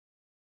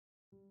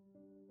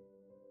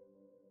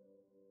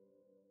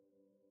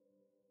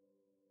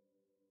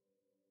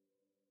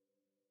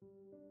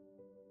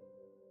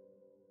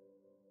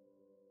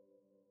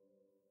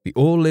We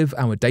all live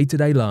our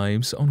day-to-day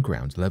lives on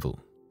ground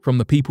level, from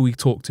the people we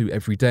talk to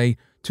every day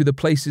to the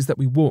places that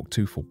we walk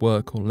to for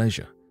work or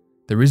leisure.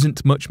 There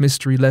isn't much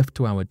mystery left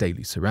to our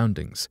daily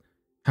surroundings.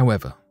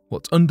 However,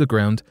 what's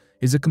underground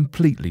is a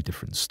completely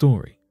different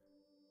story.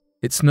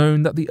 It's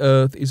known that the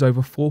Earth is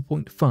over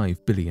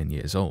 4.5 billion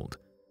years old.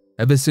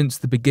 Ever since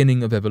the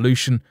beginning of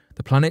evolution,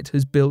 the planet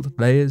has built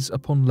layers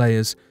upon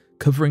layers,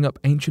 covering up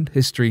ancient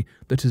history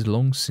that has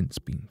long since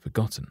been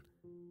forgotten.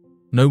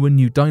 No one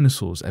knew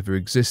dinosaurs ever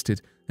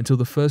existed until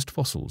the first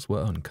fossils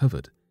were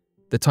uncovered.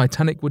 The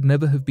Titanic would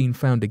never have been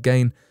found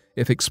again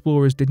if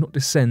explorers did not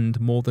descend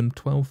more than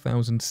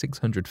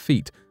 12,600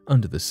 feet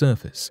under the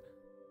surface.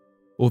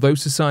 Although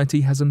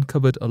society has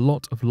uncovered a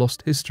lot of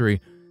lost history,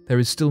 there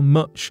is still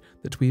much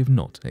that we have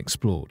not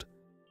explored.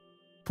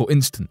 For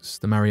instance,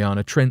 the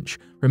Mariana Trench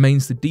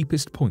remains the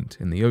deepest point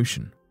in the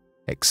ocean,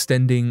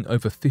 extending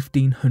over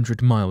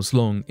 1,500 miles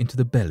long into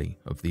the belly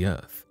of the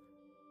Earth.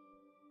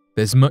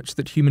 There's much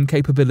that human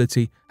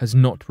capability has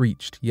not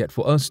reached yet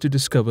for us to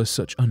discover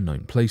such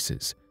unknown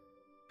places.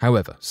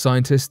 However,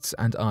 scientists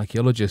and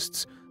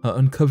archaeologists are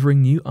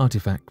uncovering new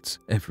artifacts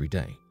every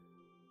day.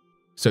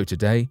 So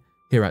today,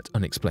 here at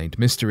Unexplained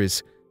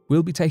Mysteries,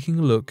 we'll be taking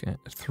a look at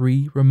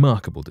 3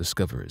 remarkable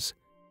discoveries.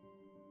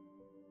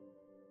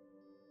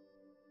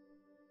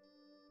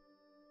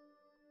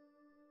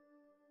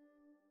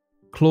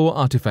 Claw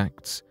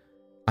artifacts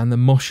and the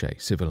Moche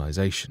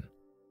civilization.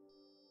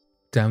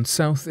 Down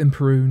south in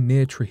Peru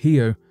near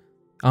Trujillo,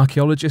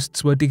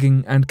 archaeologists were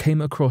digging and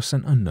came across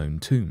an unknown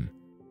tomb.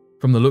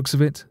 From the looks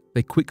of it,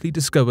 they quickly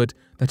discovered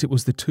that it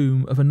was the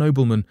tomb of a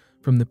nobleman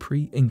from the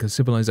pre-Inca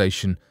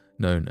civilization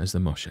known as the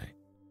Moche.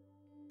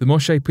 The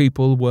Moche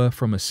people were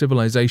from a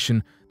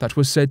civilization that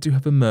was said to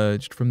have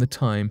emerged from the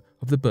time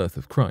of the birth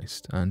of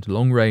Christ and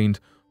long reigned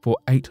for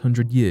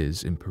 800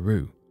 years in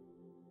Peru.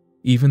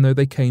 Even though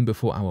they came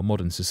before our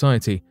modern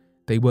society,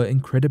 they were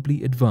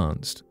incredibly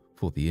advanced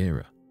for the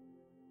era.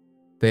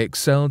 They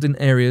excelled in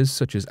areas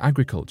such as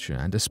agriculture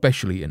and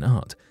especially in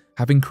art,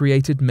 having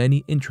created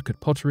many intricate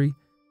pottery,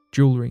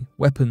 jewelry,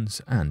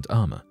 weapons, and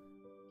armor.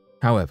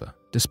 However,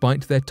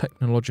 despite their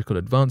technological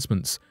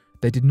advancements,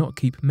 they did not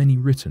keep many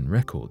written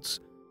records.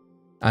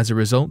 As a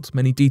result,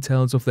 many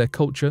details of their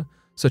culture,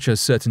 such as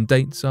certain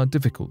dates, are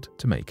difficult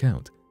to make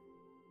out.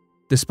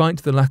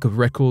 Despite the lack of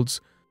records,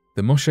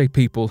 the Moche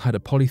people had a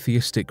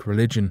polytheistic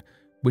religion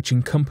which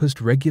encompassed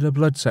regular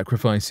blood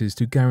sacrifices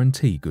to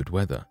guarantee good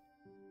weather.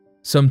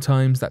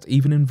 Sometimes that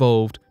even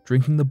involved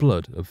drinking the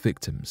blood of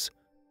victims.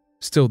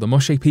 Still, the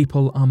Moche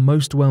people are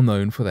most well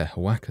known for their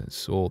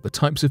huacas, or the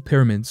types of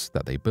pyramids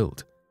that they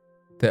built.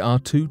 There are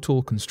 2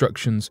 tall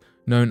constructions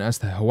known as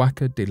the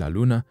Huaca de la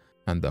Luna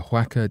and the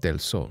Huaca del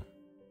Sol,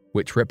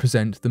 which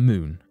represent the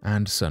moon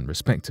and sun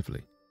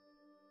respectively.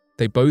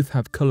 They both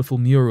have colourful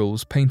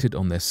murals painted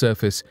on their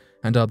surface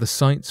and are the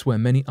sites where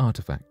many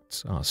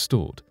artifacts are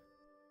stored.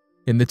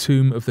 In the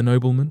tomb of the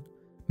nobleman,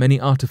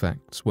 many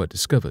artifacts were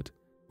discovered,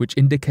 which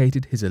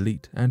indicated his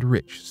elite and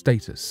rich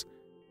status.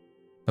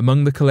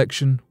 Among the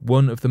collection,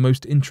 one of the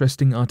most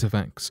interesting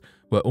artifacts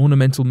were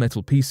ornamental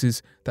metal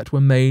pieces that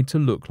were made to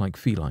look like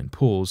feline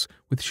paws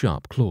with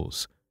sharp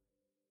claws.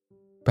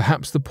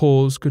 Perhaps the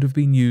paws could have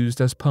been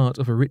used as part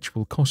of a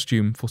ritual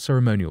costume for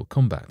ceremonial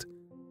combat.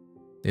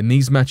 In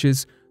these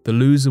matches, the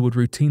loser would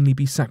routinely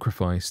be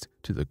sacrificed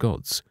to the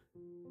gods.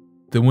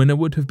 The winner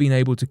would have been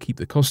able to keep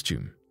the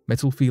costume,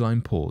 metal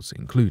feline paws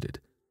included.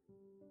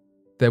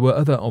 There were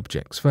other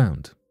objects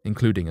found,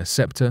 including a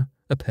scepter,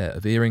 a pair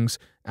of earrings,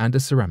 and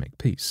a ceramic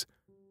piece.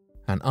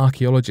 An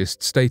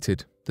archaeologist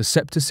stated, "The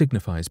scepter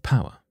signifies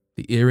power.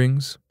 The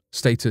earrings,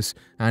 status,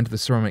 and the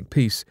ceramic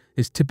piece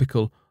is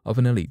typical of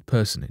an elite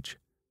personage."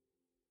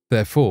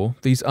 Therefore,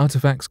 these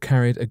artifacts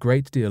carried a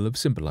great deal of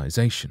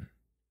symbolization.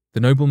 The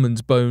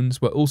nobleman's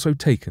bones were also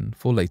taken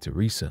for later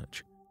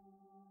research.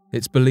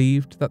 It's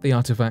believed that the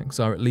artifacts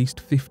are at least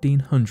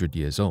 1,500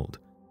 years old.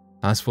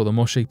 As for the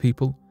Moche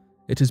people,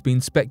 it has been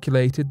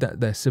speculated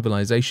that their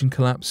civilization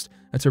collapsed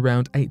at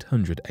around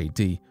 800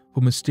 AD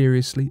for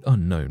mysteriously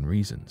unknown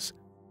reasons.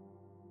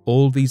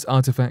 All these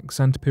artifacts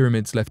and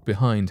pyramids left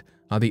behind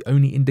are the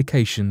only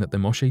indication that the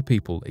Moche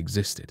people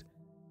existed.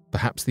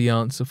 Perhaps the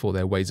answer for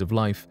their ways of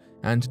life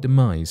and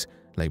demise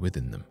lay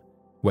within them,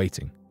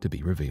 waiting to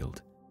be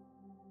revealed.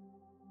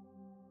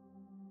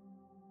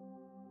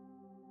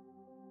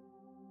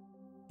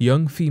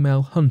 Young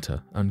female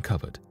hunter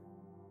uncovered.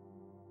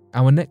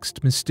 Our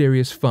next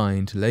mysterious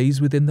find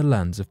lays within the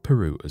lands of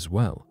Peru as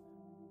well.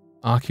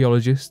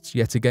 Archaeologists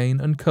yet again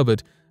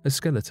uncovered a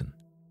skeleton.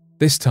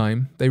 This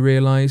time, they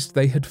realized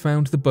they had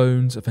found the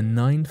bones of a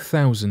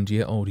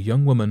 9,000-year-old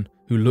young woman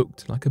who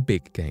looked like a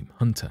big game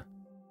hunter.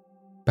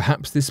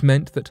 Perhaps this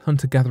meant that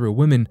hunter-gatherer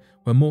women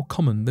were more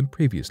common than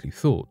previously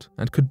thought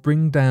and could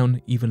bring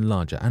down even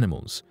larger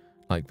animals,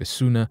 like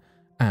visuna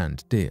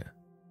and deer.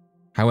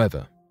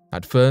 However,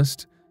 at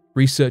first,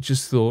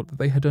 researchers thought that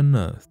they had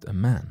unearthed a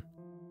man.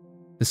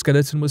 The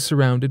skeleton was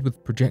surrounded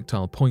with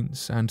projectile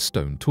points and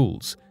stone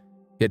tools,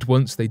 yet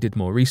once they did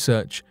more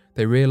research,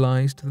 they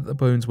realized that the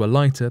bones were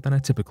lighter than a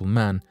typical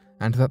man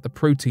and that the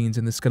proteins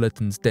in the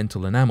skeleton's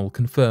dental enamel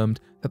confirmed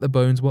that the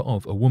bones were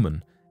of a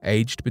woman,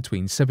 aged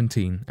between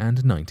 17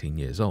 and 19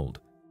 years old.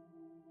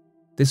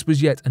 This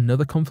was yet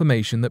another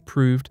confirmation that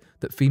proved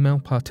that female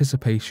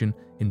participation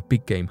in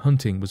big game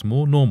hunting was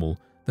more normal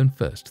than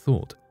first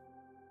thought.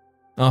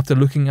 After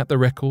looking at the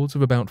records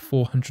of about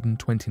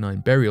 429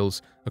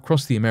 burials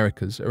across the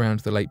Americas around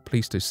the late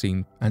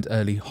Pleistocene and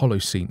early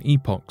Holocene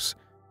epochs,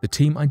 the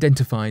team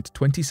identified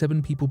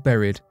 27 people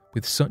buried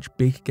with such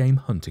big game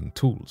hunting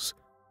tools.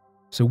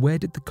 So where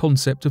did the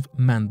concept of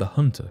man the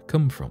hunter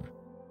come from?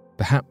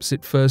 Perhaps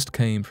it first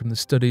came from the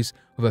studies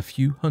of a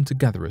few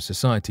hunter-gatherer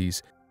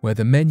societies where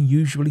the men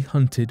usually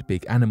hunted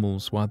big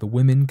animals while the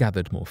women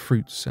gathered more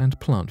fruits and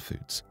plant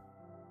foods.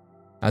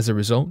 As a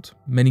result,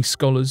 many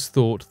scholars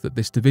thought that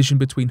this division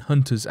between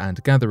hunters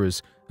and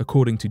gatherers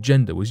according to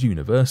gender was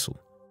universal.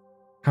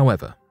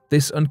 However,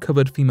 this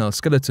uncovered female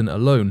skeleton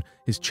alone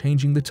is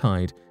changing the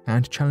tide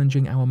and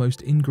challenging our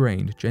most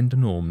ingrained gender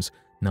norms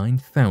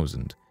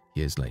 9,000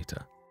 years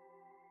later.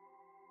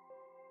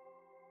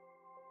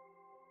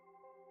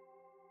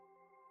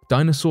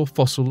 Dinosaur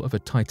fossil of a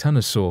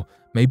titanosaur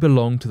may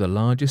belong to the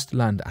largest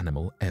land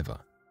animal ever.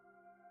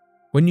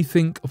 When you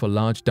think of a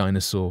large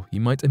dinosaur,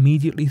 you might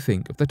immediately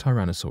think of the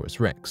Tyrannosaurus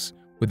rex,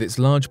 with its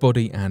large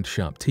body and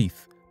sharp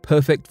teeth,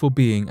 perfect for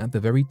being at the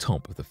very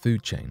top of the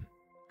food chain.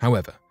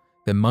 However,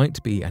 there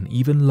might be an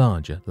even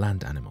larger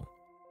land animal.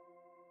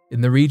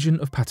 In the region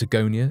of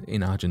Patagonia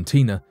in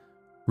Argentina,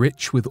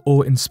 rich with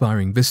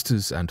awe-inspiring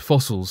vistas and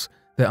fossils,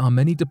 there are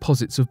many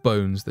deposits of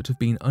bones that have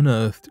been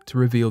unearthed to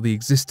reveal the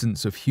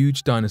existence of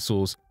huge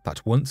dinosaurs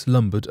that once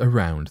lumbered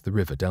around the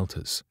river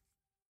deltas.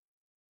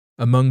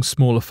 Among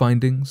smaller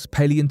findings,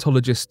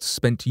 paleontologists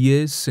spent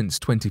years since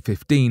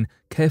 2015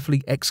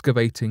 carefully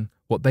excavating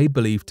what they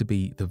believe to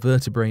be the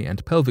vertebrae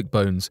and pelvic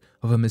bones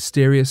of a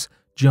mysterious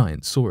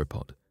giant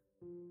sauropod.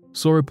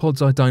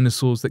 Sauropods are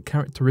dinosaurs that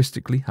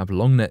characteristically have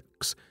long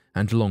necks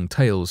and long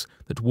tails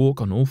that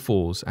walk on all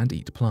fours and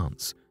eat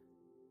plants.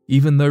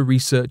 Even though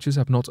researchers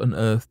have not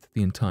unearthed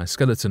the entire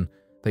skeleton,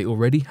 they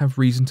already have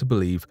reason to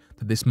believe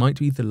that this might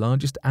be the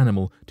largest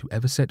animal to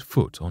ever set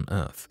foot on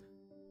Earth.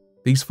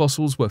 These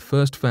fossils were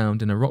first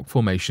found in a rock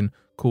formation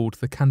called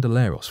the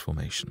Candeleros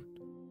Formation.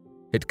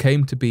 It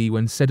came to be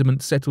when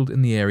sediment settled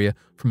in the area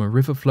from a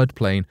river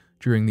floodplain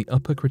during the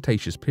Upper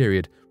Cretaceous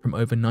period from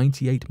over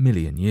 98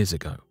 million years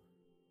ago.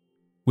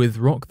 With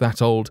rock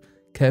that old,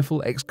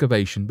 careful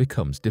excavation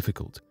becomes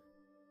difficult.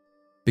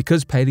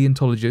 Because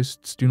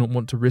paleontologists do not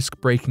want to risk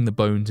breaking the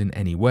bones in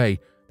any way,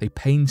 they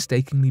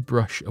painstakingly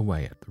brush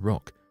away at the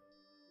rock.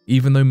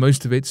 Even though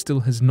most of it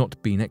still has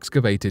not been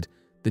excavated,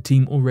 the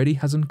team already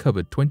has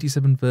uncovered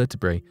 27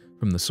 vertebrae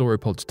from the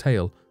sauropod's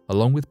tail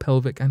along with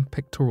pelvic and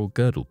pectoral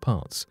girdle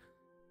parts.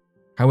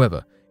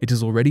 However, it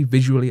is already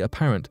visually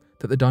apparent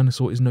that the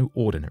dinosaur is no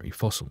ordinary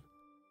fossil.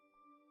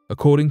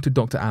 According to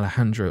Dr.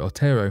 Alejandro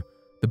Otero,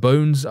 the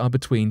bones are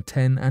between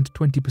 10 and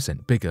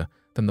 20% bigger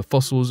than the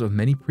fossils of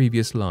many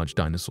previous large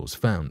dinosaurs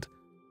found.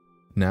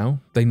 Now,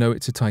 they know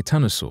it's a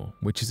titanosaur,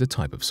 which is a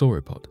type of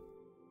sauropod.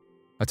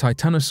 A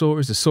titanosaur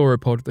is a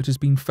sauropod that has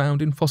been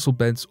found in fossil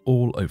beds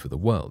all over the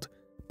world,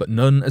 but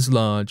none as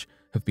large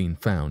have been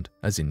found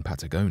as in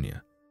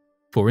Patagonia.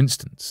 For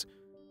instance,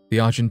 the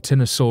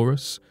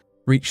Argentinosaurus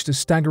reached a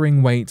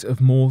staggering weight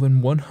of more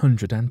than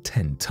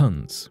 110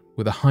 tons,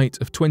 with a height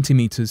of 20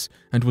 meters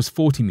and was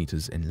 40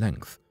 meters in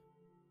length.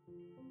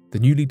 The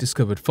newly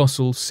discovered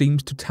fossil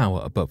seems to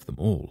tower above them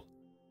all.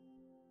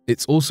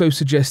 It's also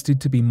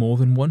suggested to be more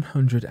than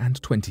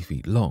 120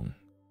 feet long.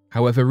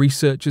 However,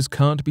 researchers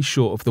can't be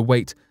sure of the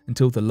weight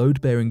until the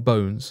load-bearing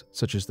bones,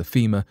 such as the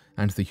femur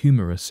and the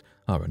humerus,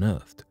 are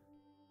unearthed.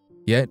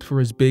 Yet, for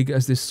as big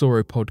as this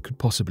sauropod could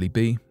possibly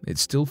be, it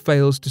still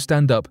fails to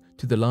stand up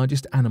to the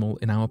largest animal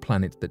in our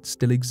planet that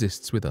still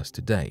exists with us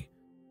today.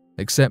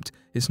 Except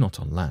it's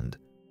not on land.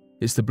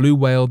 It's the blue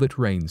whale that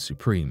reigns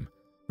supreme,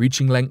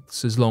 reaching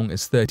lengths as long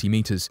as 30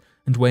 meters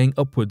and weighing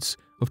upwards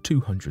of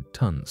 200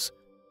 tons.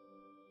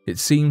 It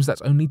seems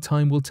that only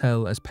time will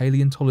tell as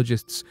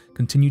paleontologists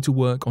continue to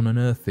work on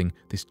unearthing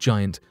this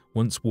giant,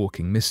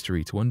 once-walking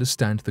mystery to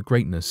understand the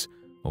greatness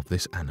of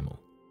this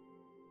animal.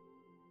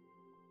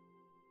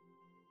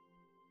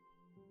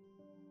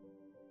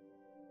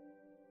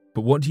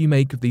 But what do you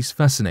make of these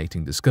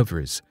fascinating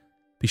discoveries?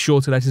 Be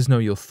sure to let us know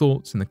your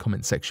thoughts in the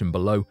comment section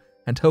below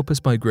and help us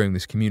by growing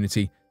this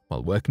community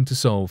while working to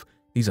solve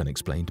these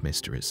unexplained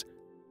mysteries.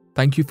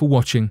 Thank you for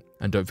watching,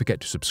 and don't forget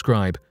to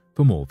subscribe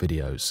for more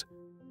videos.